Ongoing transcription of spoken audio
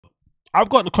I've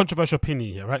got a controversial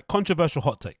opinion here, right? Controversial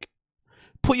hot take.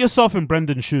 Put yourself in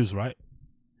Brendan's shoes, right?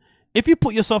 If you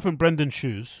put yourself in Brendan's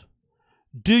shoes,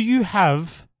 do you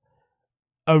have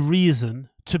a reason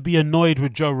to be annoyed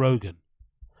with Joe Rogan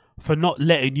for not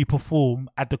letting you perform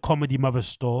at the Comedy Mother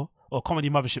store or Comedy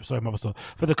Mothership? Sorry, Mother store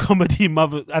for the Comedy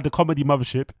Mother at the Comedy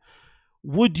Mothership.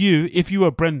 Would you, if you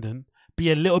were Brendan, be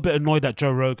a little bit annoyed at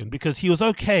Joe Rogan because he was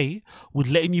okay with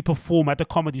letting you perform at the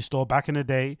Comedy Store back in the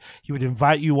day? He would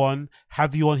invite you on,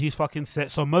 have you on his fucking set.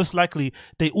 So most likely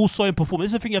they all saw him perform. This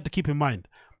is the thing you have to keep in mind.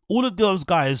 All of those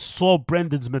guys saw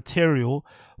Brendan's material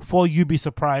for You'd Be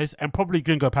Surprised and probably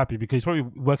Gringo Pappy because he's probably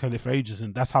working on it for ages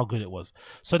and that's how good it was.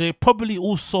 So they probably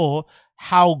all saw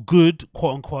how good,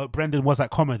 quote unquote, Brendan was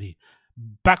at comedy.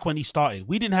 Back when he started,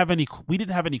 we didn't have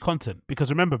any content because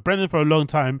remember, Brendan for a long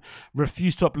time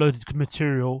refused to upload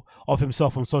material of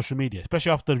himself on social media,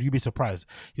 especially after You'd Be Surprised.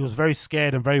 He was very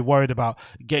scared and very worried about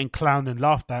getting clowned and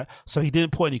laughed at, so he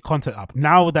didn't put any content up.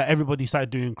 Now that everybody started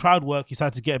doing crowd work, he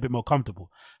started to get a bit more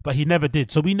comfortable, but he never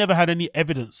did. So we never had any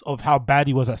evidence of how bad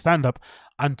he was at stand-up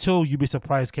until You'd Be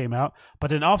Surprised came out. But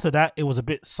then after that, it was a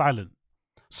bit silent.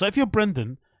 So if you're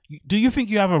Brendan, do you think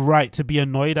you have a right to be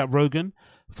annoyed at Rogan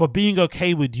for being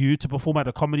okay with you to perform at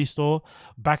the Comedy Store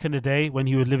back in the day when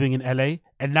he was living in LA,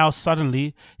 and now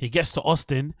suddenly he gets to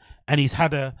Austin and he's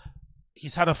had a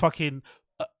fucking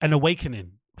an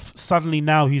awakening. Suddenly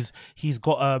now he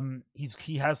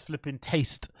has flipping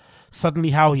taste.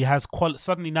 Suddenly now he has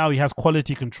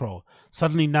quality control.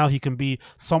 Suddenly now he can be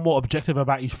somewhat objective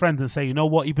about his friends and say, you know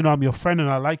what, even though I'm your friend and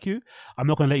I like you, I'm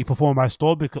not going to let you perform at my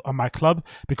store on my club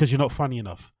because you're not funny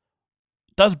enough.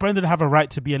 Does Brendan have a right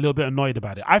to be a little bit annoyed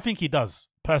about it? I think he does,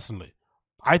 personally.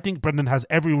 I think Brendan has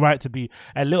every right to be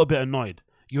a little bit annoyed.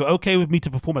 You're okay with me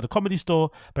to perform at the Comedy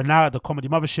Store, but now at the Comedy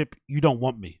Mothership, you don't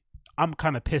want me. I'm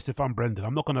kind of pissed if I'm Brendan.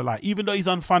 I'm not going to lie. Even though he's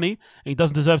unfunny and he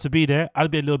doesn't deserve to be there,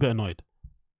 I'd be a little bit annoyed.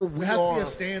 There has to be a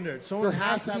standard. Someone there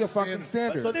has to be a fucking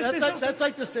standard. So that's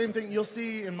like the same thing you'll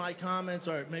see in my comments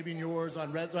or maybe in yours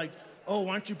on Red. Like, oh,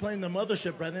 why aren't you playing the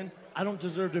Mothership, Brendan? I don't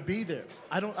deserve to be there.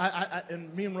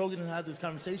 And me and Rogan have had this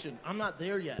conversation. I'm not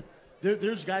there yet.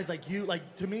 There's guys like you,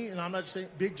 like to me, and I'm not just saying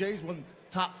Big J's one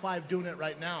top 5 doing it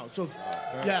right now. So,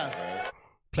 yeah.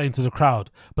 Playing to the crowd.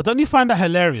 But don't you find that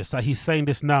hilarious that he's saying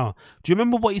this now? Do you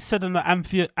remember what he said on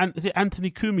the is it Anthony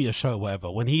Cumia show or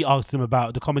whatever, when he asked him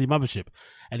about the Comedy Mothership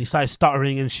and he started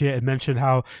stuttering and shit and mentioned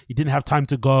how he didn't have time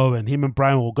to go and him and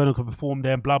Brian were going to perform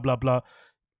there and blah, blah, blah.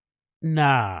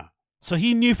 Nah. So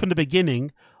he knew from the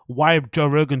beginning why Joe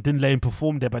Rogan didn't let him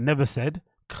perform there but never said,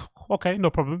 okay, no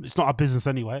problem. It's not our business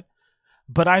anyway.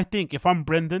 But I think if I'm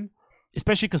Brendan,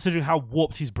 especially considering how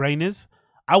warped his brain is,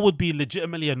 I would be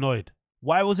legitimately annoyed.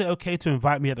 Why was it okay to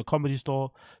invite me at the Comedy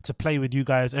Store to play with you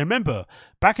guys? And remember,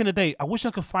 back in the day, I wish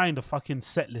I could find a fucking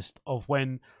set list of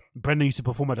when Brendan used to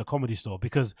perform at the Comedy Store,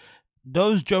 because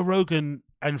those Joe Rogan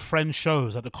and Friends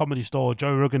shows at the Comedy Store,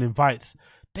 Joe Rogan Invites,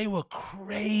 they were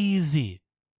crazy.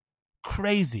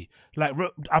 Crazy. Like,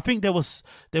 I think there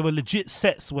were legit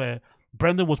sets where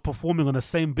Brendan was performing on the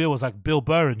same bill as like Bill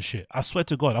Burr and shit. I swear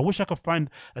to God, I wish I could find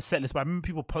a set list, but I remember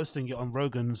people posting it on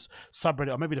Rogan's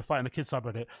subreddit, or maybe the Fight and the Kids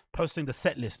subreddit, posting the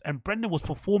set list, and Brendan was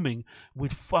performing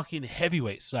with fucking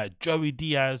heavyweights like Joey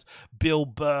Diaz, Bill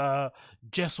Burr,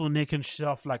 Jessel Nick and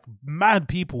stuff, like mad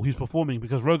people he's performing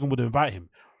because Rogan would invite him.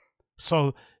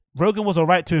 So Rogan was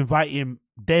alright to invite him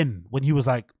then when he was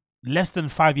like less than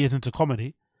 5 years into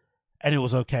comedy, and it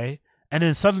was okay. And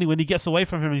then suddenly when he gets away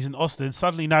from him and he's in Austin,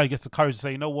 suddenly now he gets the courage to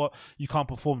say, you know what, you can't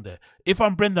perform there. If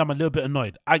I'm Brendan, I'm a little bit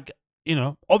annoyed.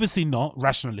 Obviously not,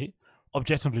 rationally,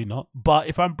 objectively not. But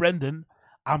if I'm Brendan,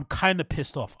 I'm kind of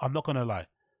pissed off. I'm not going to lie.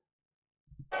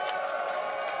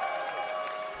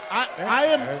 I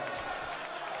am...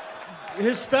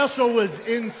 His special was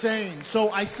insane.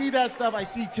 So I see that stuff. I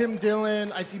see Tim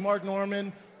Dillon. I see Mark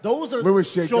Norman. Those are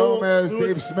Louis J. Gomez,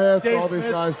 Dave Smith, all these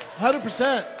guys.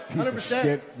 100%.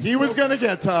 100%. He was going to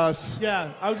get to us.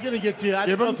 Yeah, I was going to get to you.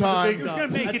 Give him time. He was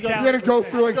going to make it down. He had to go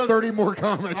through like 30 more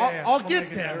comments. I'll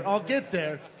get there. I'll get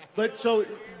there. But so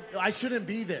I shouldn't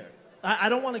be there. I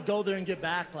don't want to go there and get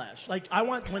backlash. Like, I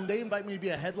want, when they invite me to be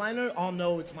a headliner, I'll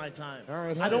know it's my time. All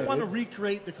right, I don't want to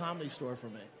recreate the Comedy Store for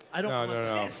me. I don't want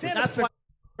to.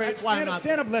 That's why I'm not.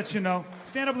 Stand up lets you know.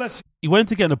 Stand up lets you. He went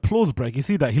to get an applause break. You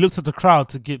see that? He looked at the crowd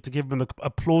to give him an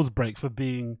applause break for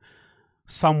being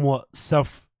somewhat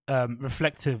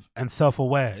reflective and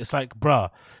self-aware. It's like, bruh,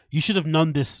 you should have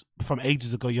known this from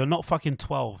ages ago. You're not fucking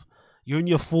 12. You're in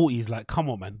your 40s. Like, come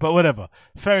on, man. But whatever.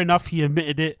 Fair enough. He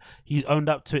admitted it. He owned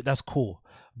up to it. That's cool.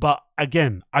 But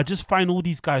again, I just find all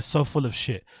these guys so full of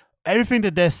shit. Everything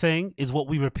that they're saying is what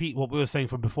we were saying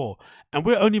from before. And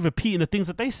we're only repeating the things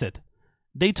that they said.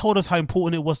 They told us how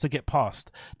important it was to get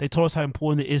past. They told us how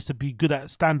important it is to be good at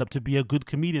stand-up, to be a good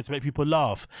comedian, to make people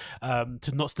laugh,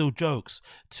 to not steal jokes,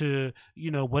 to,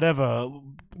 whatever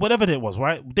it was,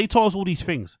 right? They told us all these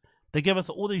things. They gave us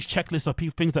all these checklists of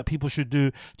things that people should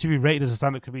do to be rated as a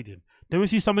stand-up comedian. Then we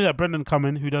see somebody like Brendan come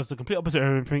in who does the complete opposite of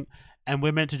everything, and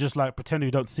we're meant to just like pretend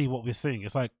we don't see what we're seeing.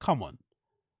 It's like, come on.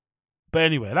 But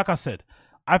anyway, like I said,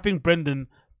 I think Brendan,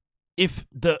 if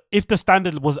the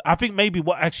standard was, I think maybe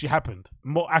what actually happened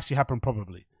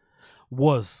probably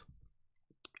was,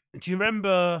 do you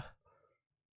remember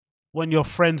when your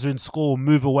friends are in school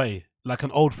move away, like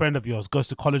an old friend of yours goes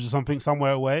to college or something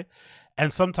somewhere away,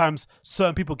 and sometimes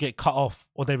certain people get cut off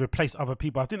or they replace other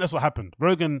people? I think that's what happened.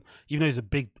 Rogan, even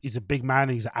though he's a big man,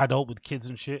 he's an adult with kids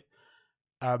and shit,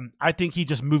 I think he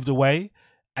just moved away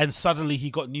and suddenly he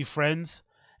got new friends.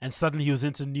 And suddenly he was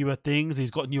into newer things. He's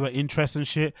got newer interests and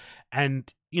shit.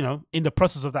 And, in the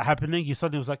process of that happening, he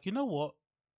suddenly was like, you know what?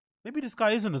 Maybe this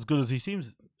guy isn't as good as he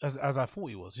seems, as I thought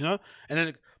he was, And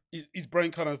then his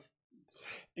brain kind of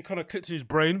clicked in his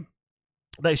brain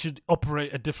that he should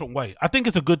operate a different way. I think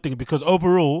it's a good thing because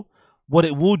overall, what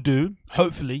it will do,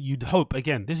 hopefully, you'd hope,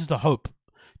 again, this is the hope.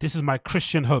 This is my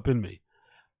Christian hope in me,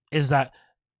 is that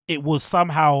it will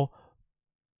somehow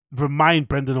remind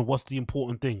Brendan of what's the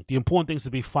important thing. The important thing is to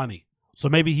be funny. So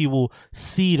maybe he will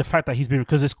see the fact that he's been,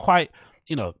 because it's quite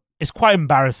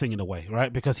embarrassing in a way,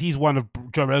 right? Because he's one of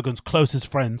Joe Rogan's closest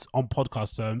friends on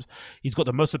podcast terms. He's got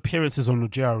the most appearances on the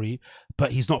JRE,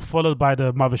 but he's not followed by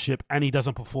the Mothership and he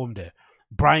doesn't perform there.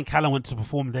 Brian Callen went to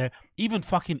perform there. Even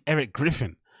fucking Eric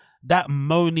Griffin, that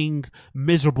moaning,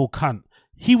 miserable cunt,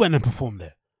 he went and performed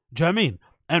there. Do you know what I mean?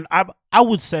 And I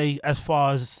would say, as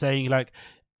far as saying, like,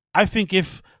 I think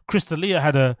if Chris D'Elia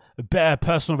had a better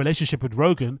personal relationship with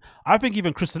Rogan, I think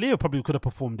even Chris D'Elia probably could have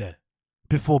performed there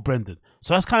before Brendan.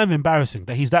 So that's kind of embarrassing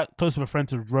that he's that close of a friend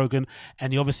to Rogan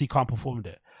and he obviously can't perform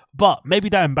there. But maybe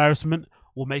that embarrassment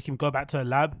will make him go back to a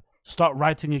lab, start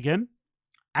writing again,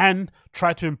 and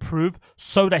try to improve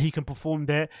so that he can perform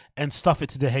there and stuff it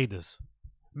to the haters.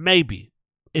 Maybe.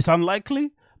 It's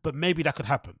unlikely, but maybe that could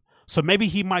happen. So maybe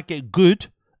he might get good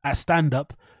at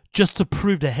stand-up just to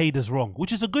prove the haters wrong,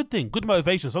 which is a good thing, good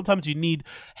motivation. Sometimes you need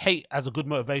hate as a good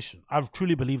motivation. I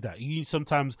truly believe that. You need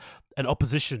sometimes an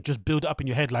opposition, just build it up in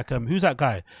your head. Like, who's that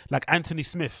guy? Like Anthony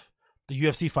Smith, the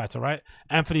UFC fighter, right?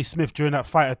 Anthony Smith, during that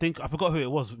fight, I forgot who it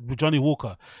was, with Johnny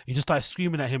Walker. He just started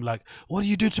screaming at him like, "What do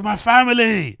you do to my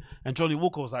family?" And Johnny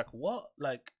Walker was like, "What?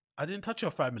 Like, I didn't touch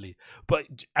your family." But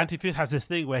Anthony Smith has this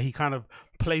thing where he kind of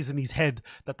plays in his head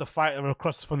that the fighter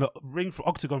across from the ring, from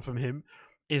octagon from him,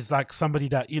 is like somebody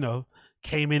that,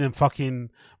 came in and fucking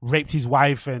raped his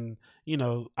wife and,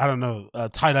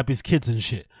 tied up his kids and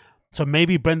shit. So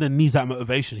maybe Brendan needs that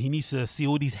motivation. He needs to see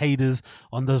all these haters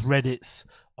on those Reddits,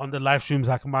 on the live streams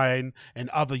like mine and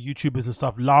other YouTubers and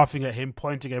stuff, laughing at him,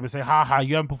 pointing at him and say, "Ha ha,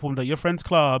 you haven't performed at your friend's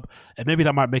club." And maybe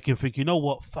that might make him think, you know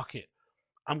what, fuck it.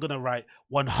 I'm going to write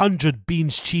 100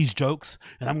 beans cheese jokes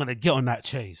and I'm going to get on that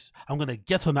chase. I'm going to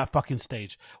get on that fucking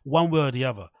stage, one way or the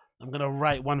other. I'm going to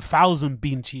write 1,000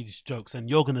 bean cheese jokes and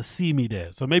you're going to see me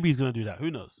there. So maybe he's going to do that. Who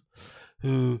knows?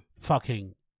 Who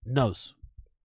fucking knows?